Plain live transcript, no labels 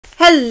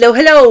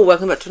Hello,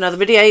 welcome back to another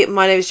video.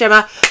 My name is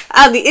Gemma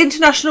and the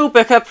International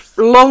Booker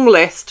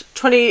Longlist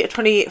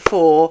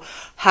 2024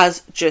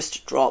 has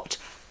just dropped.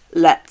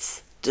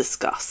 Let's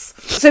discuss.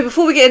 So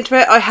before we get into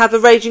it, I have a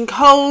raging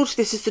cold.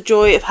 This is the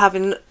joy of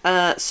having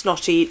a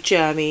snotty,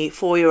 germy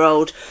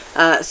 4-year-old.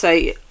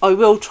 So I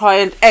will try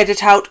and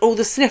edit out all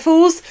the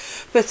sniffles,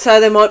 but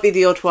there might be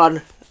the odd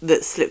one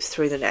that slips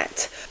through the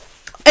net.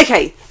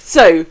 Okay,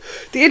 so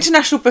the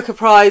International Booker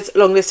Prize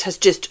Longlist has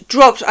just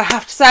dropped. I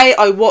have to say,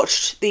 I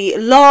watched the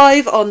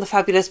live on the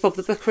fabulous Bob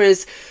the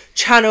Booker's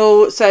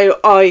channel, so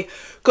I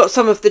got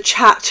some of the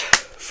chat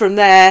from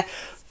there.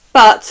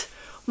 But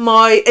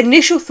my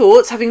initial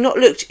thoughts, having not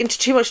looked into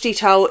too much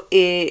detail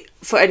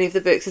for any of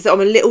the books, is that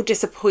I'm a little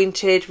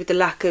disappointed with the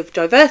lack of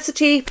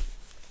diversity.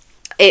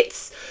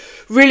 It's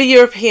really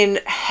European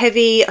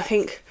heavy. I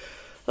think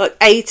like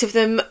 8 of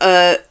them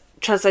are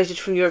translated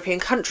from European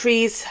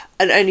countries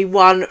and only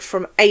 1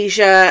 from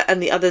Asia,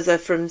 and the others are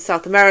from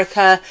South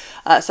America,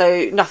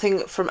 so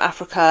nothing from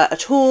Africa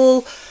at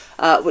all,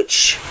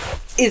 which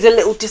is a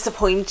little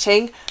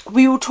disappointing.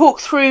 We will talk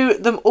through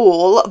them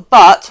all,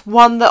 but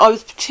one that I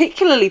was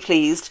particularly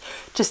pleased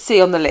to see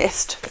on the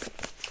list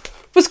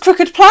was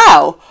Crooked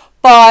Plough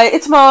by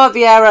Itamar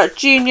Vieira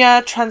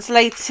Jr.,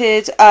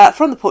 translated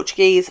from the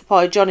Portuguese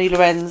by Johnny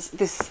Lorenz.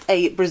 This is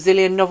a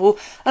Brazilian novel,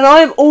 and I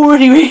am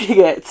already reading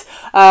it.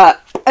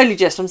 Only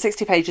just, I'm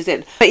 60 pages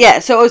in. But yeah,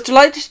 so I was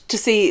delighted to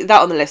see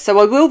that on the list. So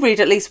I will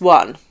read at least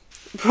one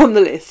from the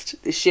list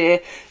this year.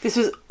 This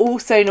was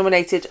also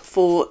nominated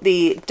for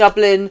the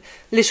Dublin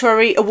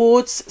Literary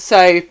Awards,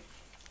 so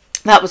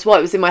that was why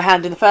it was in my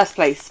hand in the first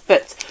place.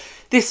 But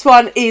this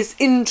one is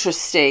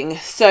interesting.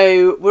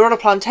 So we're on a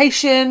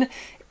plantation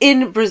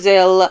in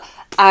Brazil,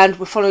 and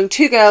we're following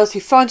 2 girls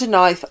who find a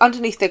knife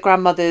underneath their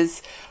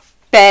grandmother's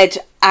bed,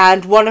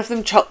 and one of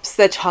them chops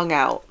their tongue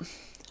out.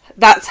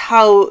 That's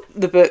how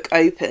the book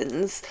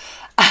opens.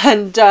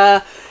 And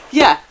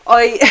yeah,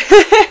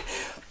 I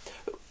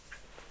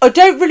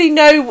don't really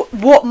know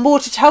what more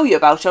to tell you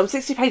about it. I'm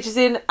 60 pages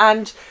in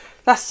and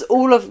that's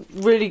all I've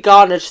really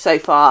garnered so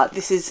far.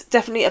 This is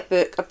definitely a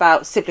book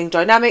about sibling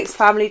dynamics,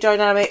 family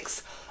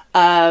dynamics,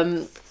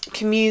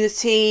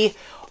 community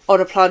on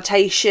a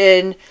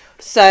plantation.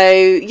 So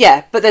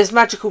yeah, but there's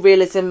magical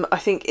realism I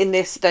think in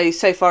this, though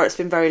so far it's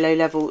been very low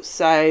level.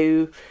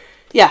 So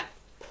yeah,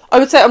 I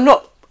would say I'm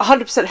not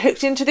 100%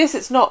 hooked into this.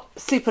 It's not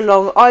super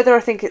long either.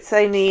 I think it's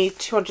only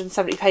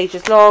 270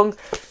 pages long.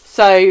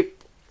 So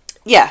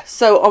yeah,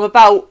 so I'm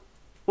about,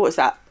 what is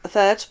that, a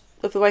third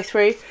of the way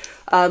through,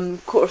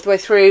 quarter of the way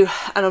through,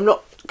 and I'm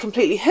not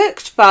completely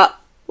hooked, but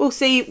we'll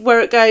see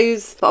where it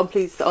goes. But I'm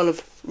pleased that I'll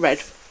have read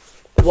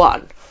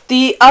one.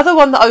 The other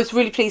one that I was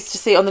really pleased to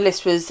see on the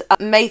list was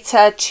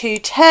Meta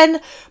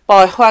 210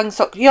 by Hwang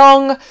Sok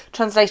Yong,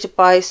 translated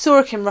by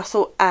Sora Kim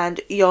Russell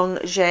and Yong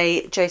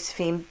Jae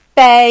Josephine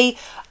Bay,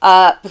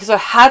 because I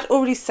had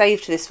already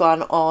saved this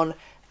one on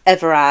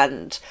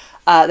Everand.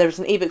 There is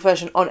an ebook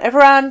version on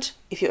Everand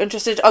if you're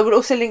interested. I will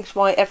also link to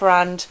my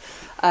Everand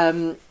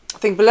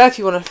thing below if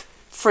you want a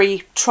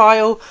free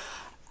trial.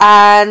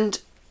 And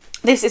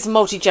this is a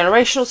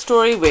multi-generational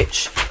story,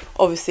 which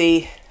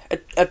obviously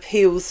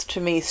appeals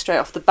to me straight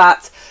off the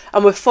bat.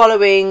 And we're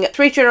following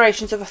 3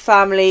 generations of a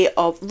family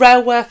of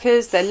rail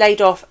workers. They're laid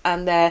off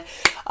and they're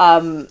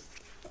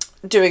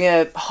doing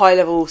a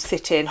high-level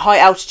sit-in,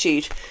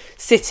 high-altitude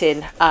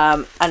sit-in,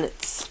 and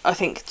it's, I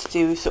think, to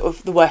do sort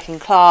of the working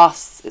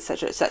class,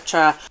 etc.,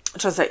 etc.,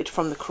 translated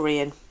from the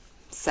Korean,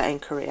 set in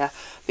Korea.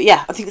 But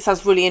yeah, I think it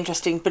sounds really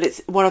interesting, but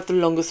it's one of the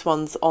longest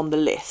ones on the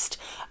list.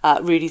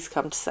 Rudy's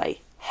come to say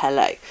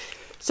hello.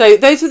 So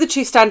those were the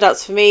 2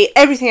 standouts for me.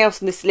 Everything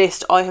else on this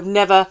list I have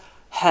never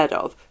heard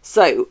of.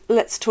 So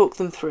let's talk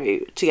them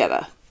through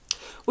together.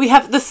 We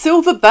have The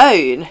Silver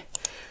Bone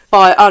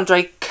by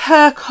Andrei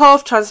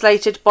Kirkov,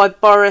 translated by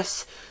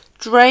Boris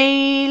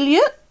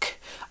Drayliuk.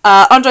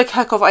 Andrei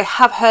Kirkov I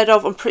have heard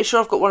of. I'm pretty sure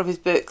I've got one of his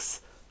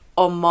books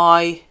on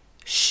my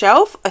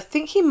shelf. I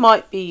think he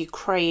might be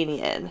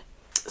Ukrainian.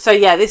 So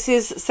yeah, this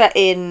is set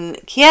in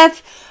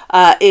Kiev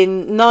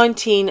in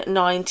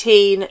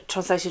 1919,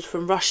 translated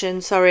from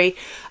Russian, sorry.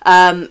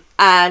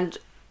 And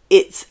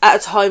it's at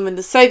a time when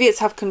the Soviets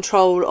have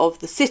control of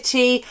the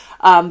city,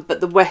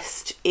 but the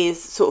West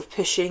is sort of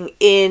pushing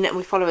in, and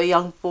we follow a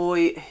young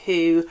boy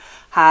who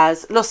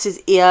has lost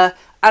his ear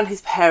and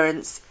his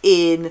parents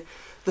in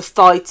the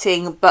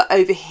fighting, but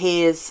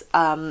overhears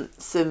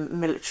some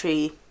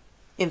military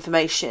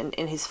information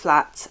in his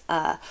flat,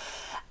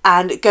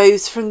 and it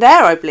goes from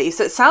there, I believe.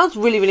 So it sounds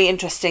really, really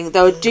interesting,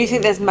 though I do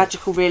think there's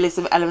magical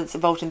realism elements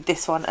involved in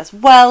this one as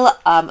well,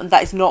 and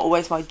that is not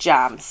always my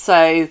jam.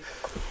 So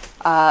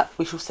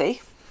we shall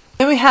see.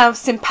 Then we have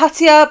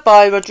Simpatia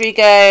by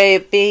Rodrigo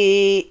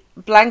B.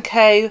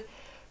 Blanco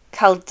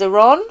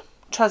Calderon,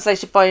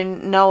 translated by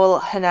Noel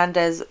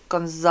Hernandez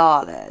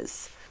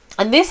Gonzalez.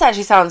 And this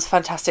actually sounds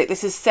fantastic.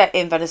 This is set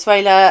in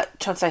Venezuela,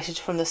 translated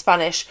from the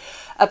Spanish,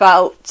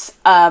 about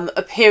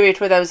a period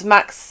where there was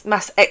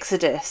mass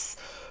exodus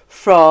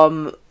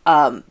from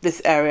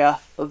this area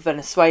of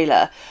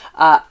Venezuela,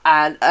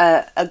 and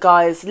a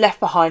guy is left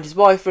behind. His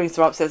wife rings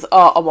him up, says,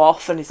 "Oh, I'm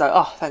off," and he's like,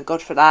 "Oh, thank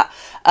God for that,"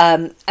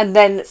 and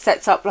then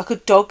sets up like a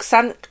dog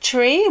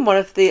sanctuary in one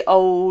of the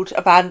old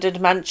abandoned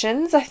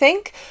mansions, I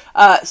think.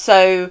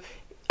 So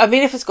I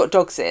mean, if it's got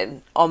dogs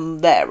in, I'm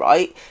there,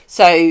 right?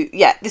 So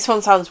yeah, this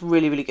one sounds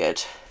really, really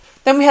good.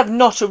 Then we have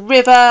Not a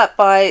River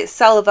by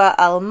Selva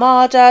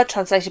Almada,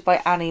 translated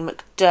by Annie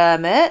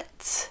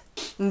McDermott.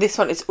 And this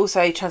one is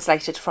also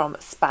translated from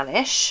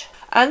Spanish.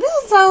 And this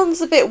one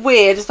sounds a bit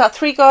weird. It's about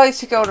 3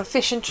 guys who go on a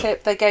fishing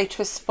trip. They go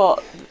to a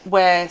spot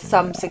where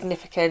some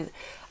significant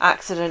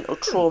accident or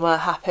trauma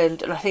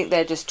happened. And I think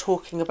they're just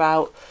talking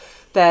about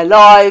their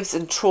lives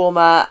and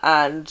trauma.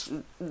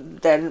 And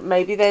then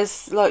maybe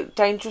there's like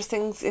dangerous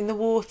things in the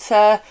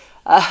water.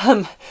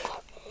 I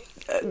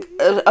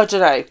don't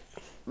know.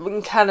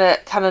 Can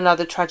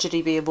another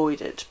tragedy be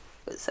avoided?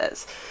 It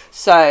says.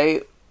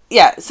 So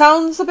yeah, it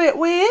sounds a bit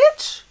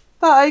weird,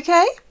 but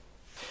okay.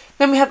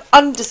 Then we have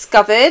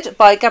Undiscovered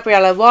by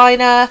Gabriela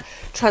Weiner,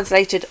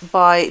 translated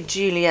by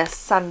Julia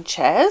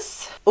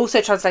Sanchez,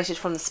 also translated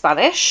from the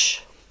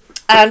Spanish.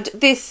 And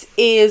this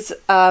is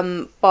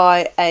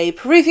by a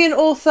Peruvian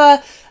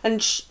author, and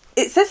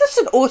it says it's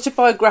an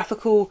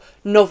autobiographical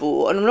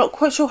novel, and I'm not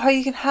quite sure how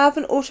you can have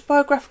an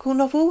autobiographical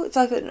novel. It's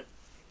either an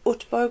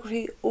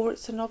autobiography or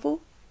it's a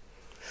novel.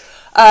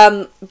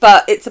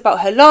 But it's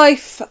about her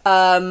life,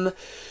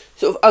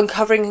 sort of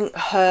uncovering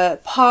her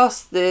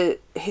past, the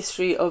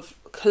history of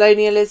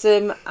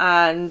colonialism,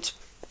 and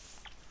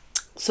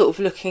sort of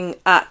looking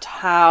at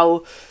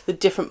how the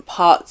different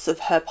parts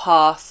of her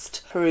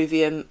past,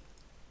 Peruvian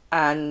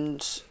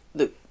and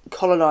the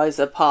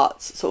colonizer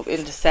parts, sort of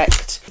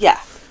intersect. Yeah,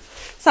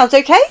 sounds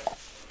okay.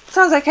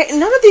 Sounds okay.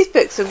 None of these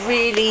books are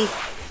really,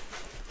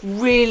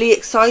 really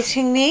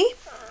exciting me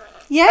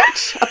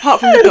yet,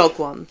 apart from the dog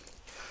one.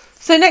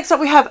 So next up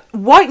we have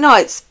White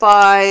Nights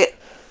by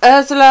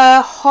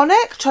Ursula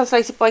Honek,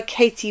 translated by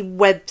Katie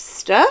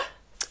Webster.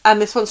 And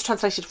this one's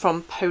translated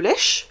from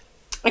Polish.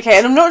 Okay,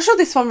 and I'm not sure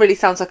this one really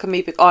sounds like a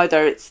me book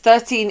either. It's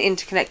 13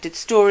 interconnected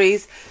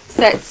stories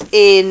set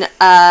in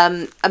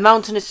a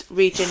mountainous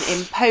region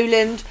in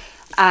Poland,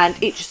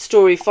 and each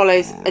story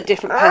follows a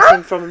different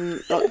person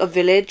from like, a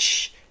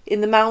village in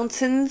the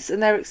mountains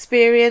and their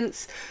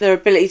experience, their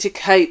ability to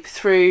cope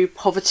through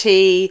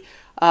poverty,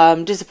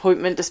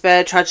 disappointment,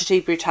 despair,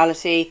 tragedy,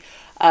 brutality.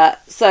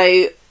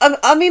 So,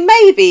 I mean,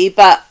 maybe,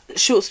 but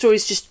short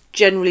stories just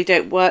generally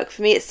don't work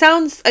for me. It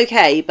sounds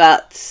okay,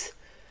 but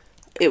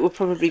it will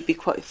probably be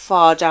quite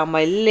far down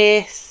my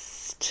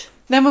list.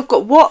 Then we've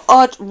got What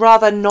I'd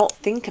Rather Not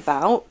Think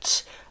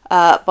About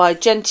by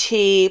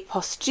Genti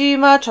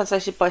Postuma,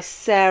 translated by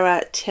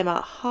Sarah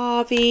Timmer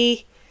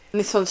Harvey. And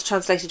this one's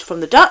translated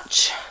from the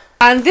Dutch.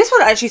 And this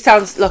one actually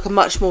sounds like a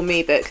much more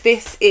me book.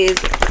 This is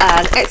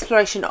an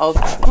exploration of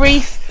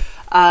grief,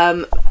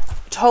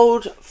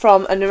 told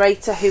from a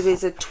narrator who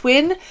is a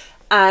twin,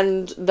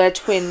 and their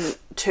twin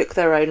took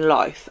their own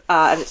life.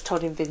 And it's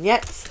told in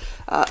vignettes,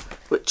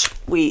 which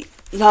we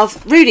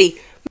love. Rudy!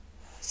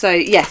 So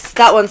yes,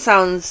 that one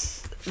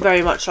sounds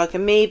very much like a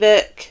me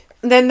book.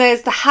 And then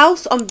there's The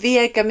House on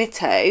Via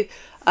Gamito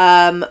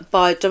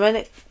by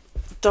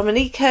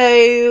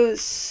Domenico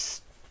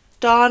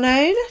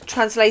Starnone,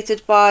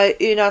 translated by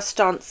Una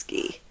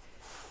Stransky.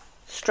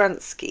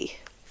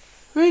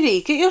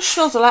 Rudy, get your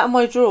schnozzle out of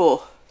my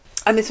drawer.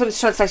 And this one is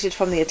translated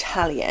from the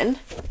Italian.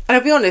 And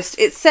I'll be honest,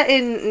 it's set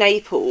in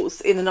Naples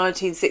in the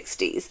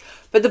 1960s,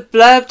 but the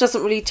blurb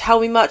doesn't really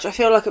tell me much. I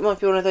feel like it might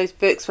be one of those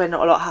books where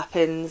not a lot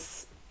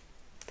happens.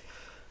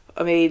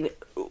 I mean,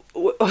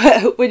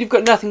 when you've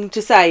got nothing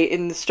to say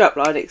in the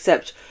strapline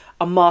except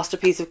a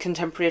masterpiece of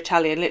contemporary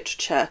Italian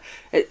literature,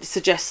 it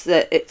suggests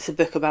that it's a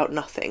book about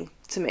nothing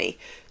to me.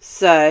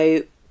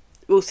 So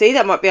we'll see.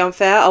 That might be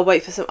unfair. I'll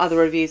wait for some other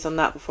reviews on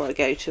that before I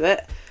go to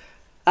it.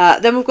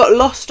 Then we've got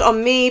Lost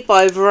on Me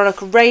by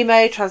Veronica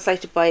Ramo,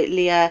 translated by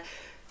Leah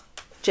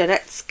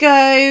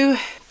Genetsko.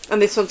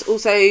 And this one's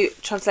also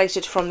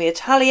translated from the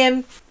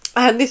Italian.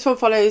 And this one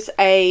follows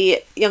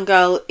a young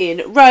girl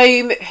in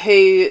Rome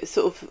who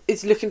sort of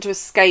is looking to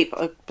escape,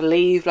 I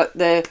believe, like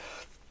the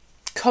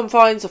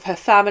confines of her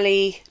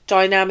family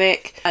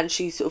dynamic, and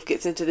she sort of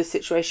gets into this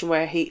situation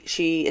where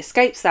she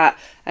escapes that,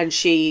 and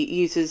she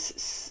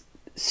uses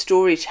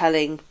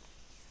storytelling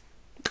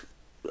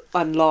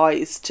and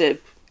lies to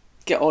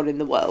get on in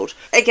the world.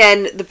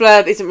 Again, the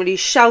blurb isn't really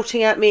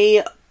shouting at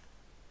me.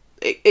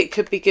 It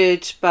could be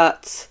good,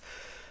 but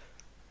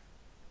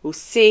we'll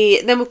see.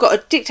 And then we've got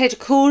A Dictator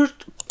Calls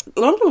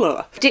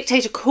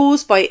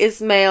by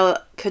Ismail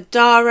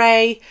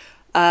Kadare,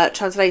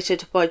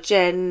 translated by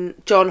John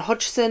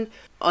Hodgson.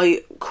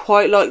 I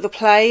quite like the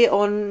play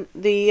on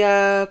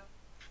the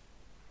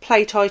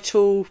play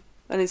title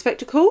and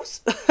Inspector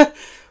Calls.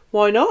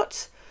 Why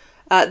not?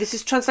 This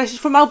is translated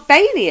from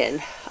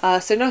Albanian,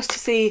 so nice to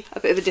see a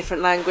bit of a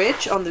different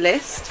language on the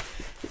list.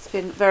 It's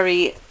been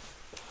very,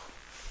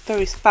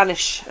 very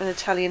Spanish and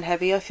Italian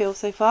heavy, I feel,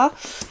 so far.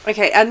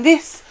 Okay, and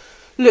this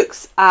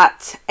looks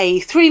at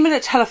a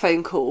 3-minute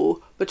telephone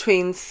call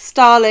between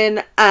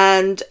Stalin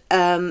and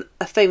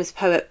a famous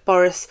poet,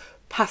 Boris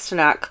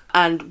Pasternak,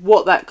 and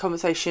what that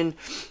conversation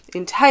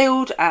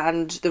entailed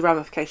and the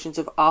ramifications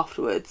of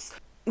afterwards.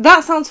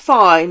 That sounds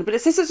fine, but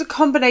it says it's a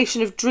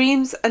combination of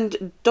dreams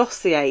and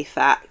dossier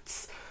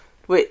facts,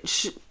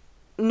 which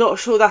not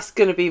sure that's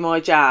going to be my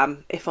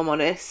jam, if I'm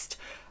honest.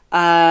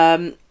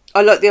 I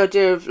like the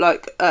idea of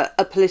like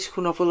a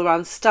political novel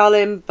around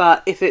Stalin,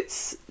 but if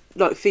it's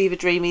like fever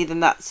dreamy, then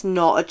that's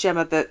not a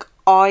Gemma book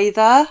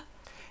either.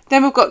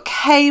 Then we've got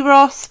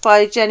Kairos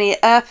by Jenny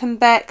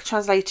Erpenbeck,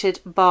 translated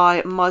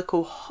by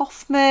Michael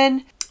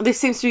Hoffman. This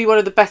seems to be one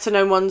of the better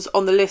known ones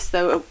on the list,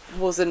 though it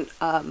wasn't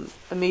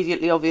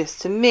immediately obvious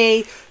to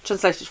me.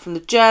 Translated from the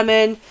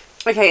German.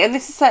 Okay, and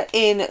this is set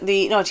in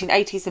the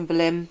 1980s in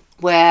Berlin,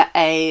 where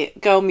a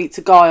girl meets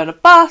a guy on a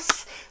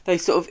bus. They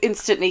sort of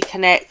instantly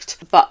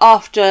connect, but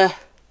after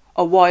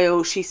a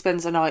while she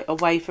spends a night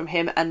away from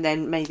him, and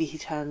then maybe he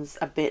turns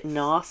a bit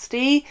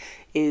nasty,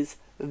 is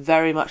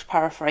very much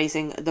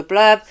paraphrasing the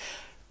blurb.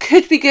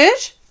 Could be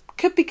good.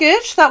 Could be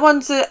good. That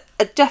one's a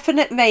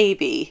definite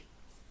maybe.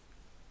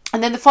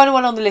 And then the final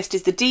one on the list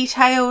is The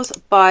Details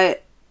by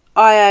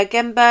Aya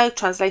Gemberg,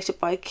 translated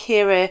by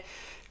Kira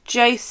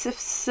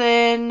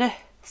Josephson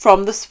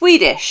from the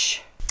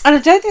Swedish. And I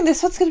don't think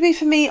this one's going to be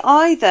for me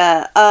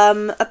either.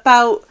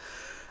 About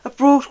a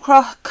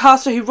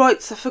broadcaster who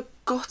writes a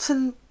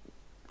forgotten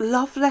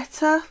love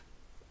letter.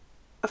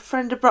 A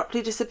friend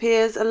abruptly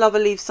disappears, a lover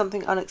leaves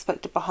something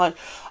unexpected behind.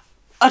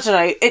 I don't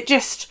know,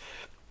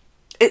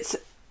 it's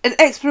an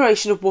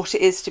exploration of what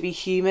it is to be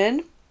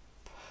human.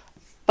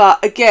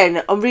 But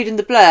again, I'm reading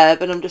the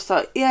blurb and I'm just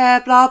like, yeah,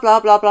 blah, blah,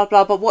 blah, blah,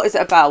 blah, but what is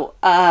it about?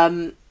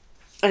 And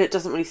it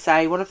doesn't really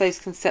say. One of those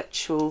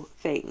conceptual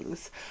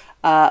things,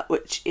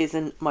 which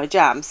isn't my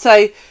jam.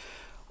 So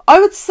I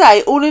would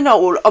say, all in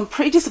all, I'm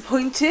pretty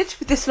disappointed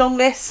with this long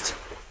list.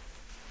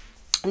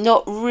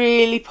 Not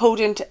really pulled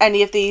into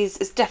any of these.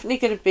 It's definitely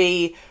going to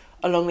be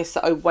a long list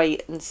that I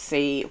wait and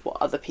see what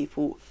other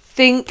people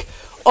think.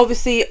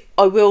 Obviously,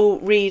 I will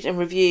read and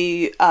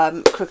review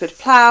Crooked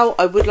Plough.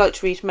 I would like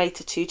to read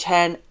Meta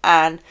 210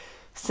 and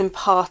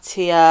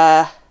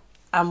Sympathia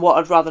and What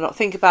I'd Rather Not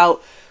Think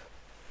About.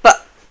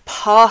 But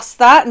past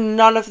that,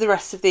 none of the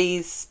rest of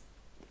these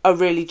are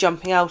really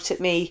jumping out at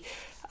me.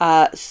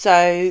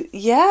 So,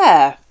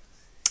 yeah,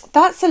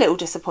 that's a little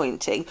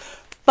disappointing.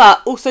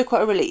 But also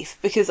quite a relief,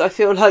 because I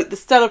feel like the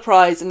Stella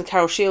Prize and the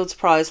Carol Shields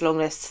Prize long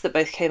lists that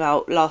both came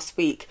out last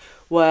week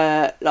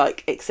were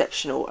like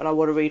exceptional, and I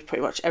want to read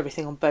pretty much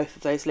everything on both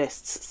of those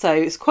lists. So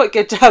it's quite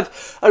good to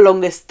have a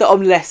long list that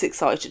I'm less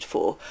excited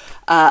for.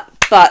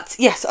 But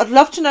yes, I'd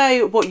love to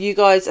know what you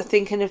guys are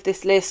thinking of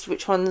this list,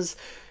 which ones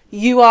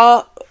you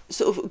are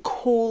sort of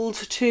called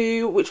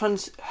to, which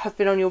ones have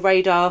been on your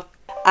radar.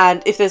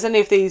 And if there's any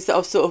of these that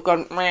I've sort of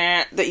gone,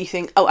 meh, that you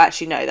think, oh,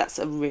 actually, no, that's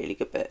a really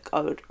good book,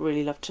 I would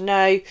really love to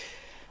know.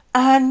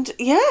 And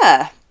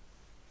yeah,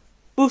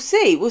 we'll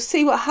see. We'll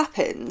see what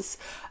happens.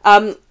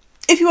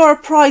 If you are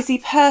a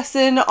prizey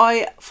person,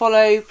 I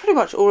follow pretty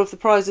much all of the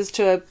prizes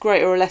to a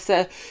greater or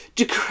lesser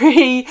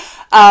degree.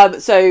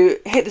 So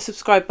hit the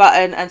subscribe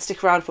button and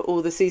stick around for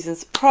all the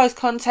season's prize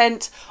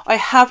content. I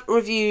have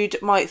reviewed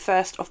my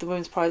first of the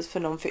Women's Prize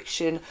for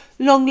Non-Fiction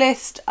long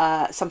list.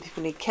 Some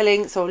People Need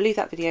Killing. So I'll leave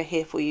that video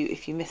here for you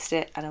if you missed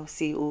it. And I will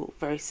see you all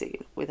very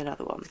soon with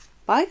another one.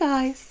 Bye,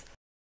 guys.